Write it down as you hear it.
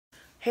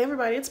Hey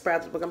everybody, it's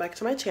Bradley. Welcome back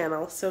to my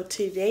channel. So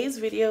today's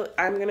video,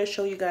 I'm going to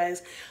show you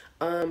guys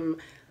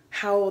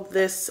how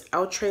this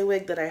Outre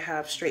wig that I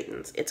have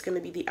straightens. It's going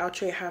to be the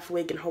Outre half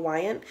wig in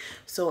Hawaiian.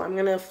 So I'm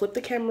going to flip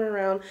the camera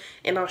around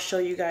and I'll show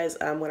you guys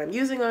what I'm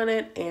using on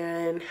it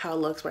and how it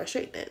looks when I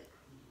straighten it.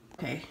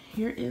 Okay,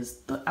 here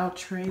is the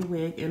Outre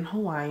wig in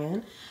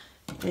Hawaiian.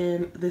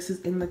 And this is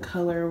in the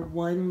color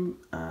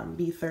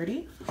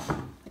 1B30.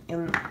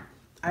 And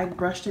I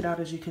brushed it out,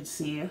 as you can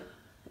see.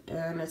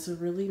 And it's a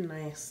really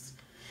nice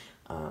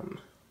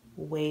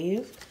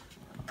wave.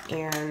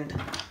 And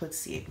let's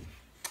see,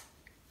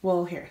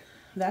 well, here,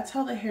 that's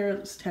how the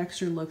hair's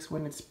texture looks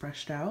when it's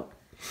brushed out.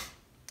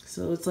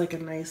 So it's like a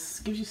nice,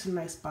 gives you some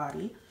nice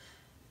body.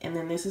 And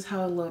then this is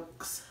how it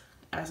looks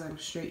as I'm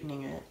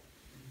straightening it,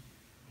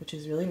 which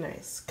is really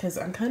nice because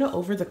I'm kind of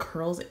over the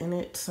curls in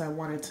it, so I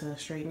wanted to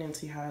straighten and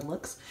see how it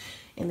looks.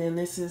 And then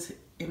this is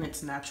in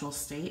its natural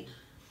state.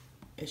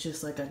 It's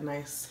just like a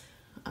nice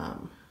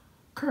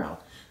curl.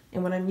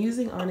 And what I'm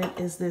using on it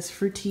is this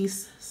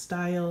Fructis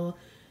style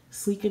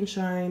Sleek and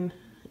Shine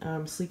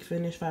Sleek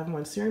Finish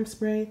 5-in-1 Serum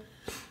Spray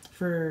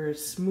for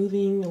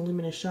smoothing,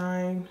 luminous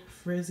shine,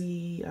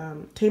 frizzy,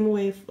 tame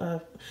away,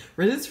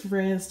 resist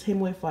frizz, tame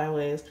away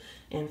flyaways,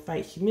 and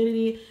fight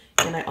humidity.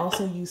 And I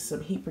also use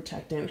some heat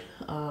protectant.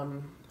 I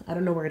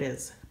don't know where it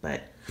is,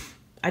 but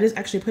I just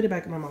actually put it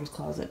back in my mom's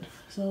closet.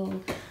 So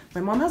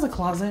my mom has a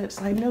closet,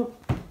 side note.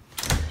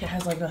 It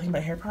has like nothing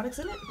but hair products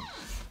in it.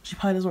 She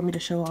probably doesn't want me to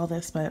show all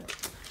this, but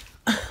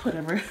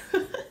whatever.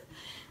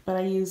 But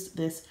I used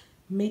this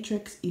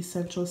Matrix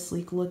Essential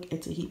Sleek Look.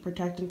 It's a heat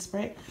protectant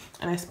spray,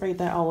 and I sprayed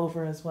that all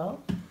over as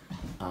well.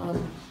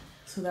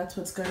 So that's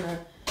what's gonna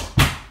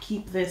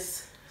keep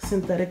this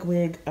synthetic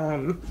wig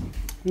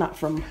not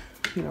from,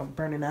 you know,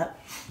 burning up.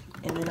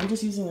 And then I'm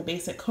just using a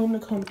basic comb to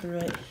comb through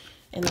it.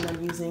 And then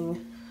I'm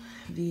using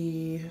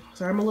the,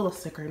 sorry, I'm a little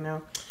sick right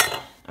now.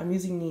 I'm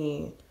using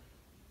the,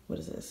 what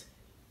is this?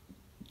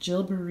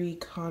 Gilberry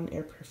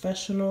Conair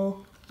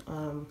Professional.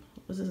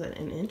 What is it,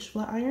 an inch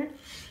flat iron?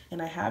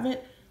 And I have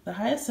it, the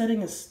highest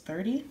setting is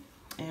 30,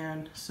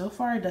 and so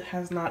far it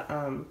has not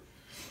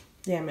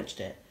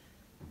damaged it.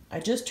 I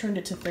just turned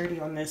it to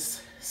 30 on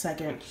this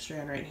second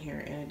strand right here,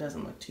 and it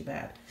doesn't look too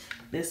bad.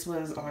 This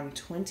was on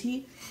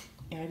 20,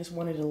 and I just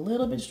wanted it a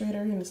little bit straighter,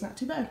 and it's not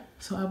too bad.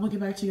 So I will get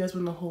back to you guys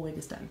when the whole wig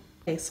is done.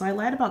 Okay, so I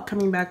lied about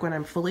coming back when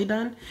I'm fully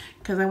done,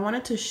 because I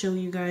wanted to show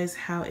you guys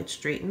how it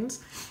straightens.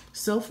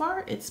 So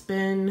far, it's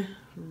been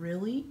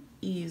really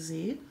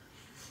easy.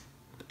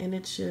 And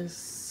it's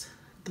just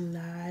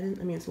gliding.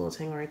 I mean, it's a little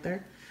tangle right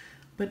there,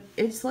 but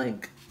it's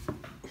like,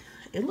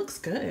 it looks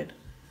good.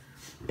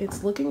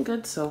 It's looking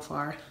good so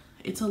far.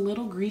 It's a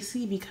little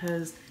greasy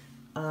because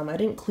I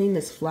didn't clean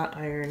this flat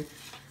iron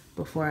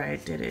before I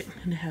did it.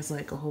 And it has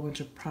like a whole bunch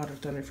of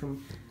product on it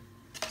from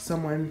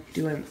someone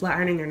doing flat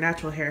ironing their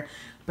natural hair.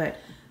 But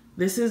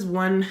this is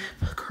one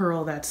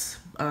curl that's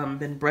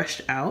been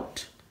brushed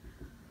out.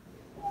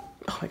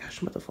 Oh my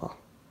gosh, I'm about to fall.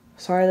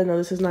 Sorry, I know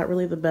this is not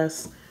really the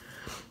best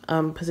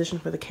position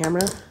for the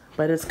camera,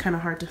 but it's kind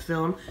of hard to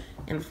film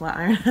and flat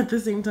iron at the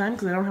same time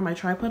because I don't have my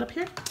tripod up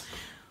here.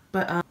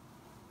 But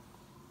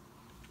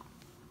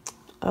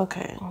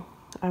okay,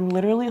 I'm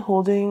literally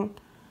holding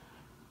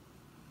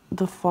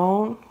the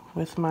phone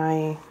with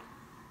my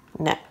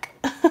neck.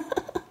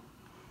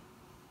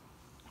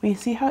 You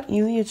see how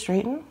easy it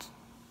straightens?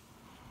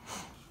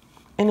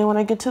 And then when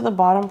I get to the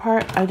bottom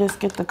part, I just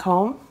get the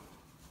comb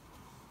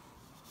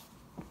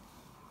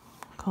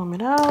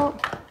it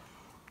out.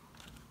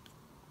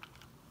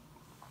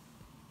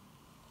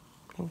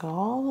 And go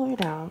all the way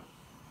down.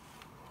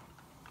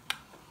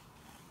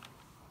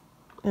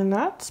 And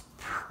that's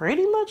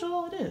pretty much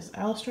all it is.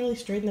 I'll surely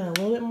straighten it a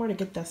little bit more to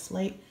get that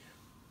slight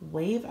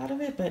wave out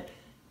of it, but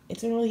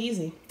it's been really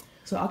easy.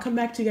 So I'll come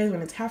back to you guys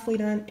when it's halfway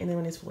done and then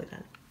when it's fully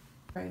done.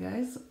 All right,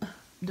 guys,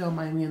 don't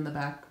mind me in the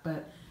back,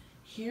 but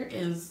here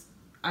is,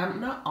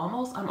 I'm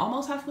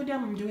almost halfway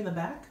done. I'm doing the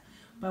back,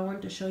 but I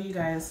wanted to show you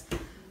guys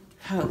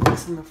how it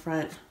looks in the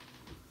front.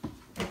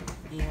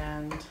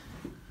 And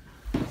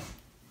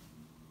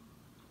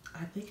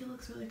I think it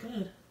looks really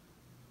good.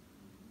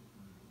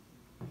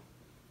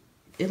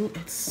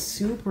 It's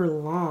super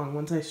long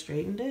once I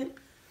straightened it.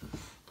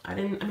 I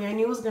knew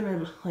it was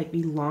gonna like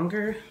be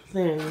longer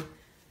than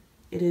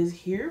it is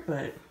here,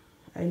 but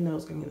I didn't know it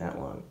was gonna be that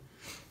long.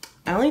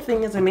 The only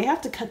thing is I may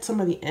have to cut some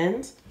of the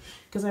ends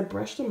because I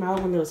brushed them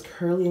out when it was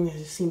curly and it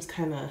just seems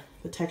kind of,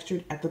 the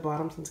texture at the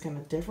bottom seems kind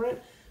of different.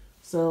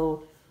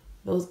 So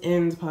those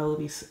ends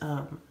probably be,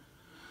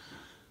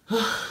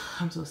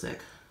 I'm so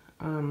sick.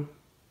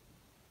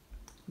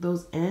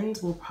 Those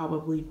ends will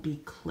probably be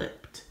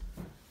clipped.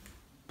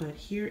 But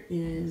here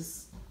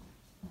is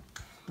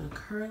the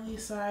curly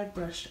side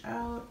brushed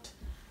out.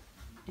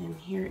 And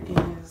here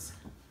is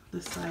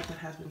the side that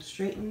has been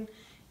straightened.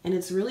 And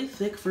it's really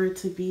thick for it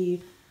to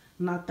be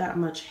not that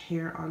much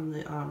hair on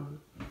the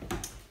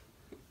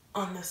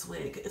on this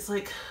wig. It's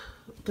like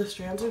the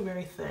strands are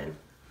very thin.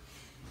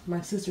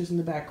 My sister's in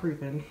the back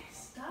creeping.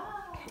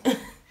 Stop.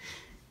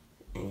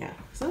 And yeah,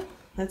 so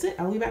that's it.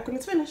 I'll be back when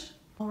it's finished.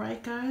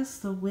 Alright guys,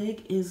 the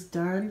wig is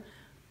done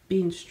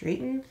being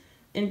straightened.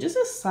 And just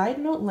a side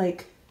note,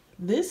 like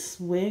this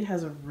wig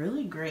has a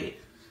really great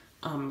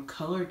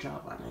color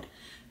job on it.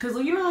 Cause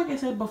you know, like I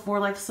said before,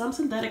 like some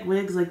synthetic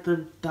wigs, like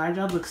the dye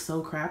job looks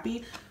so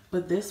crappy,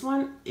 but this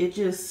one,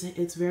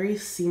 it's very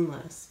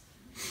seamless.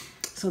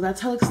 So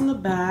that's how it looks in the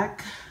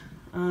back.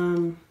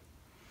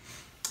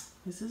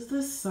 This is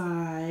the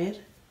side.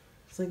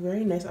 It's like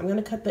very nice. I'm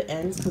gonna cut the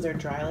ends because they're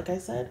dry, like I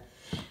said.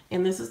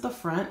 And this is the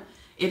front.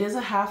 It is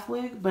a half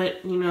wig,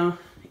 but you know,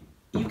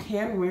 you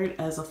can wear it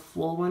as a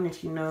full one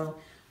if you know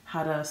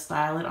how to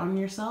style it on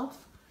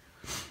yourself.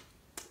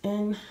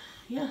 And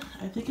yeah,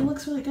 I think it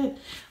looks really good.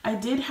 I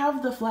did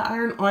have the flat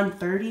iron on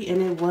 30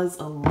 and it was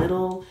a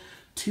little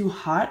too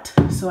hot,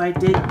 so I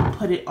did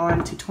put it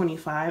on to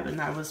 25 and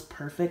that was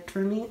perfect for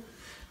me.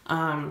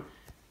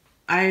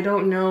 I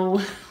don't know,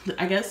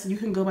 I guess you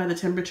can go by the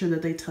temperature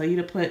that they tell you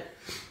to put,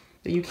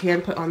 that you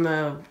can put on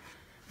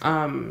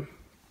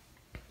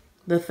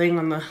the thing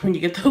on the, when you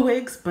get the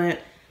wigs,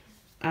 but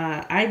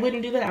I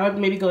wouldn't do that. I would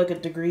maybe go like a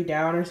degree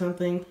down or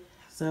something.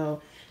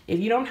 So if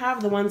you don't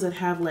have the ones that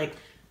have like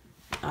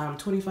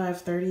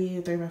 25,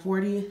 30, 35,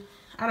 40,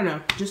 I don't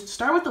know, just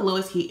start with the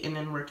lowest heat and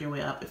then work your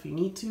way up if you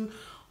need to,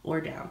 or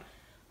down.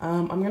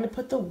 I'm gonna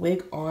put the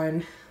wig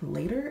on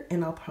later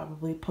and I'll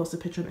probably post a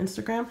picture on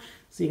Instagram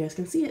so you guys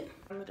can see it.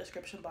 In the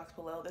description box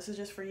below, this is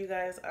just for you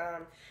guys.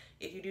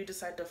 If you do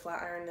decide to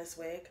flat iron this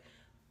wig,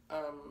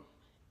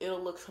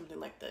 it'll look something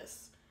like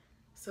this.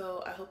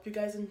 So I hope you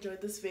guys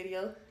enjoyed this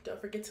video.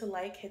 Don't forget to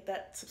like, hit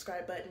that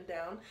subscribe button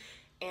down,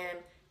 and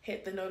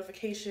hit the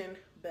notification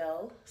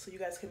bell so you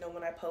guys can know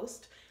when I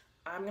post.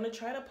 I'm gonna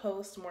try to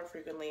post more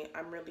frequently.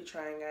 I'm really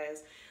trying,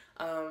 guys.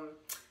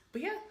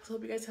 But yeah, so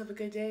hope you guys have a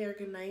good day or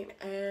good night,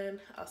 and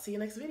I'll see you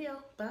next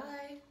video.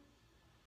 Bye.